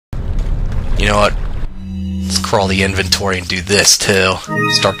You know what? Let's crawl the inventory and do this too.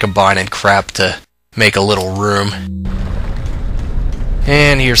 Start combining crap to make a little room.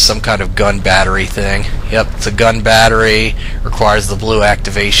 And here's some kind of gun battery thing. Yep, it's a gun battery. Requires the blue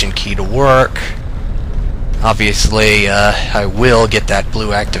activation key to work. Obviously, I will get that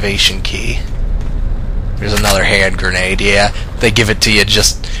blue activation key. There's another hand grenade. Yeah, they give it to you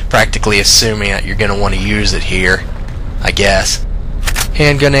just practically assuming that you're going to want to use it here, I guess.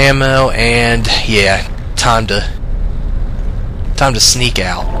 Handgun ammo, and yeah, time to sneak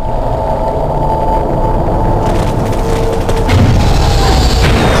out.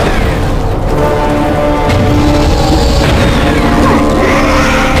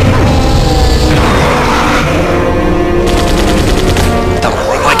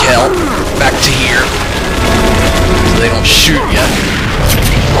 Back to here, so they don't shoot you.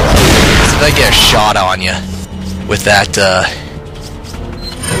 So they get a shot on you with that,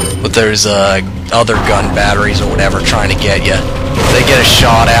 with those other gun batteries or whatever trying to get you. If they get a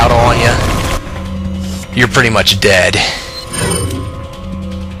shot out on you, you're pretty much dead.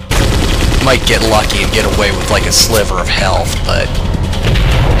 Might get lucky and get away with like a sliver of health, but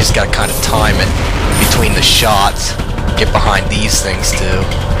you just gotta kind of time it between the shots. Get behind these things too.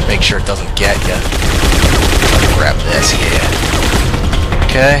 Make sure it doesn't get you. Grab this, yeah.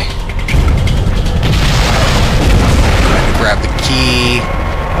 Okay. Grab the key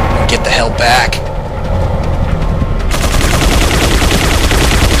and get the hell back.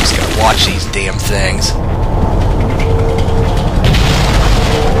 Just gotta watch these damn things.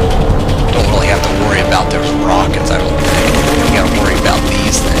 Don't really have to worry about those rockets, I don't think. You gotta worry about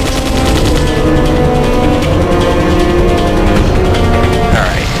these things.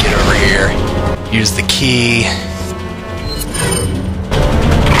 Alright, get over here. Use the key.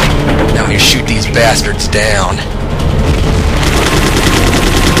 Now you shoot these bastards down.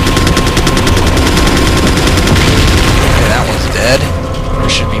 Okay, that one's dead. There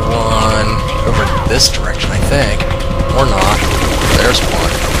should be one over this direction, I think. Or not. There's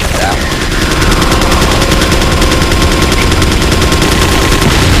one. Get that one.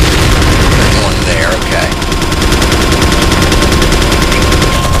 There's one there, okay.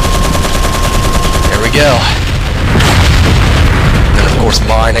 Go. Then of course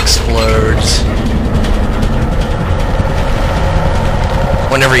mine explodes.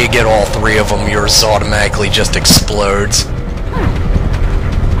 Whenever you get all three of them, yours automatically just explodes.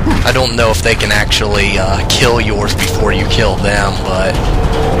 I don't know if they can actually kill yours before you kill them, but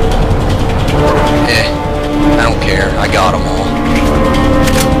I don't care. I got them all.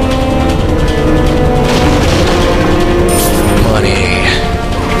 Money.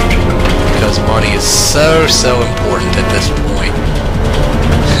 Because money is so important at this point.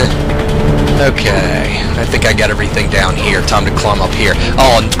 Okay, I think I got everything down here. Time to climb up here.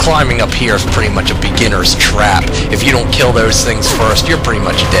 Oh, and climbing up here is pretty much a beginner's trap. If you don't kill those things first, you're pretty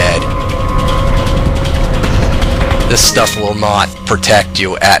much dead. This stuff will not protect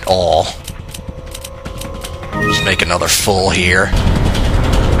you at all. Just make another full here.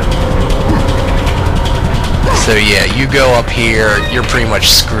 So yeah, you go up here, you're pretty much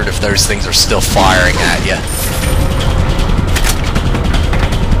screwed if those things are still firing at you.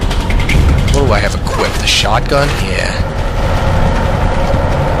 What do I have equipped? The shotgun? Yeah.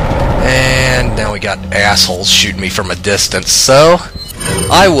 And now we got assholes shooting me from a distance, so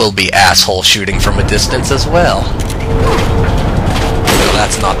I will be asshole shooting from a distance as well. No,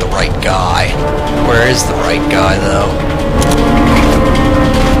 that's not the right guy. Where is the right guy, though?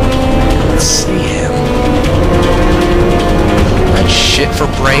 Let's see him. That shit for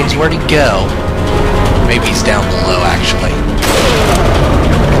brains, where'd he go? Maybe he's down below, actually.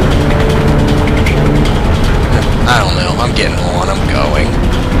 I don't know, I'm getting on, I'm going.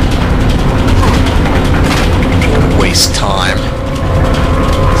 Waste time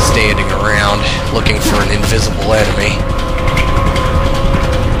standing around looking for an invisible enemy.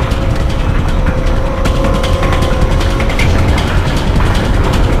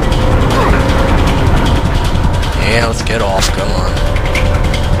 Yeah, let's get off, come on.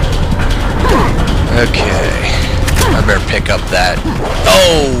 Okay. I better pick up that.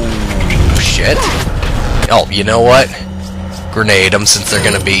 Oh, shit. Oh, you know what? Grenade them since they're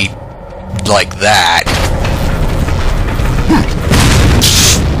gonna be like that.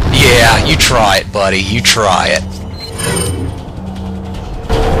 Yeah, you try it, buddy. You try it.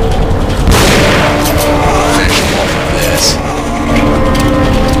 Finish him off with this.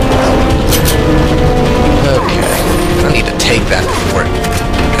 Okay. I need to take that before it gets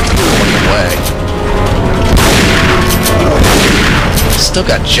away. Still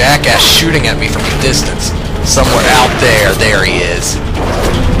got jackass shooting at me from a distance. Somewhere out there. There he is.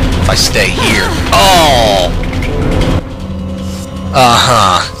 If I stay here. Oh!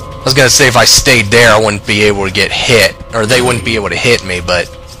 I was gonna say if I stayed there, I wouldn't be able to get hit. Or they wouldn't be able to hit me, but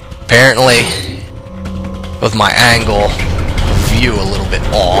apparently, with my angle of view a little bit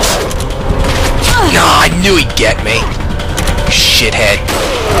off. Nah, I knew he'd get me. Shithead.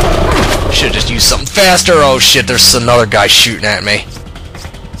 Should've just used something faster. Oh shit, there's another guy shooting at me.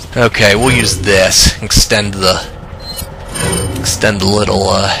 Okay, we'll use this. Extend the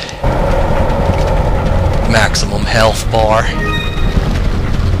little maximum health bar.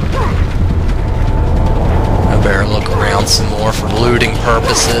 I better look around some more for looting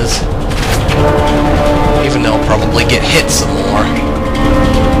purposes. Even though I'll probably get hit some more.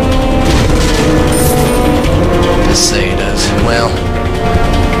 Pesetas. Well,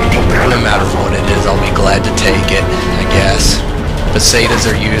 no matter what it is, I'll be glad to take it, I guess. Pesetas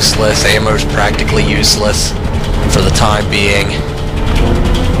are useless, ammo's practically useless for the time being.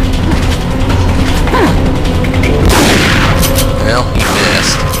 Well, he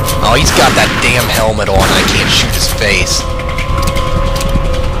missed. Oh, he's got that damn helmet on, I can't shoot his face.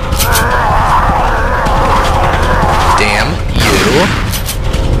 Damn you.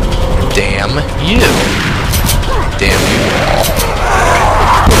 Damn you. Damn you all.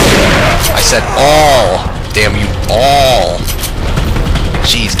 I said all. Damn you all.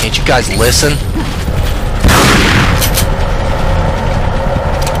 Jeez, can't you guys listen?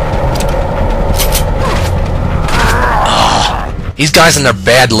 These guys and their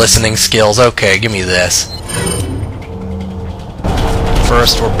bad listening skills. Okay, give me this.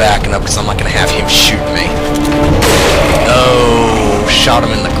 First, we're backing up because I'm not going to have him shoot me. Oh, shot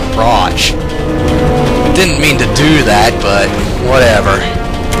him in the crotch. Didn't mean to do that, but whatever.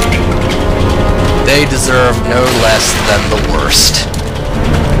 They deserve no less than the worst.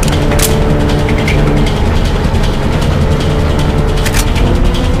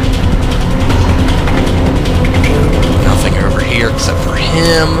 Nothing over here except for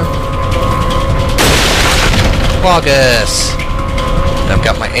him. Plagas! I've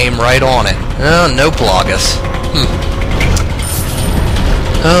got my aim right on it. Oh, no Plagas.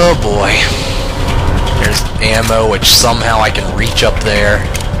 Oh boy. There's ammo, which somehow I can reach up there.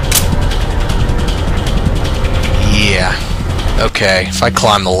 Yeah. Okay, if I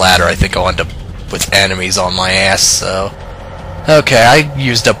climb the ladder, I think I'll end up with enemies on my ass, so... Okay, I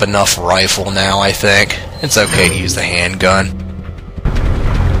used up enough rifle now, I think. It's okay to use the handgun.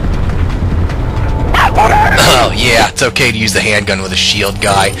 Oh, yeah, it's okay to use the handgun with a shield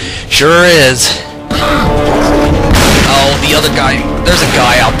guy. Sure is. Oh, the other guy... There's a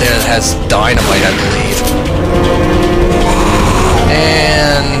guy out there that has dynamite, I believe.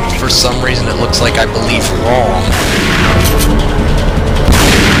 And for some reason it looks like I believe wrong.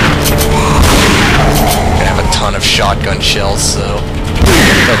 I have a ton of shotgun shells, so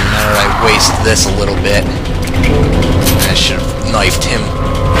it doesn't matter, I waste this a little bit. I should have knifed him.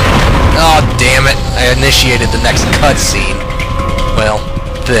 Oh, damn it. I initiated the next cutscene. Well,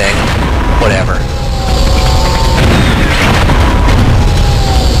 thing. Whatever.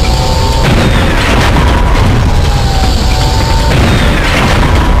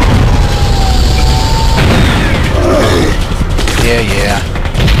 Yeah.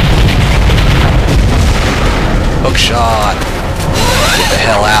 Hook shot. Get the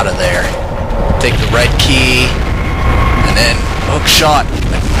hell out of there. Take the red key. And then hook shot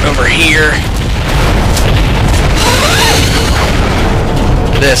over here.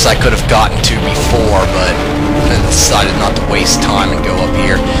 This I could have gotten to before, but I decided not to waste time and go up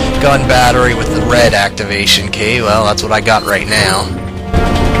here. Gun battery with the red activation key. Well, that's what I got right now.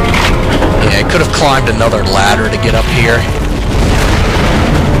 Yeah, I could have climbed another ladder to get up here.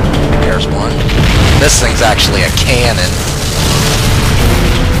 There's one. This thing's actually a cannon.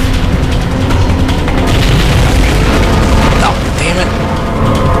 Oh, damn it.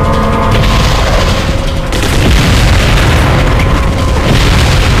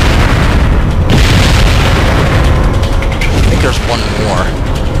 I think there's one more.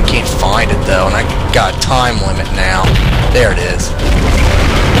 I can't find it though, and I got a time limit now. There it is.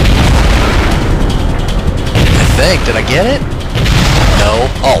 I think. Did I get it? No.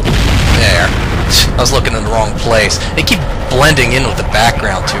 Oh, there. I was looking in the wrong place. They keep blending in with the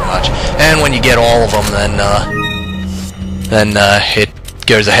background too much. And when you get all of them, then it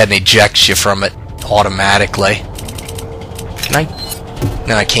goes ahead and ejects you from it automatically. Can I?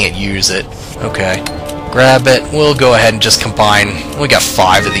 No, I can't use it. Okay. Grab it. We'll go ahead and just combine. We got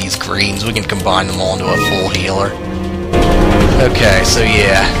 5 of these greens. We can combine them all into a full healer. Okay, so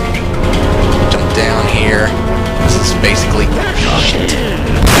yeah. Jump down here. This is basically... Oh, shit.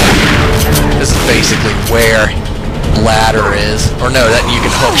 This is basically where ladder is. Or no, that you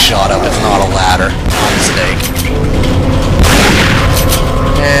can hook shot up. It's not a ladder. My mistake.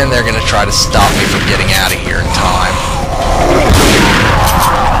 And they're gonna try to stop me from getting out of here in time.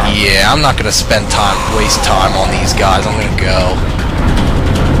 Yeah, I'm not gonna waste time on these guys. I'm gonna go.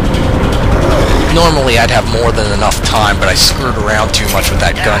 Normally I'd have more than enough time, but I screwed around too much with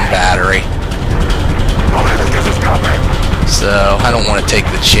that gun battery. So I don't want to take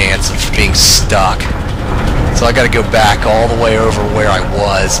the chance of being stuck. So I gotta go back all the way over where I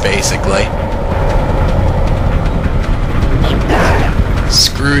was, basically.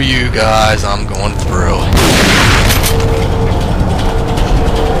 Screw you guys, I'm going through.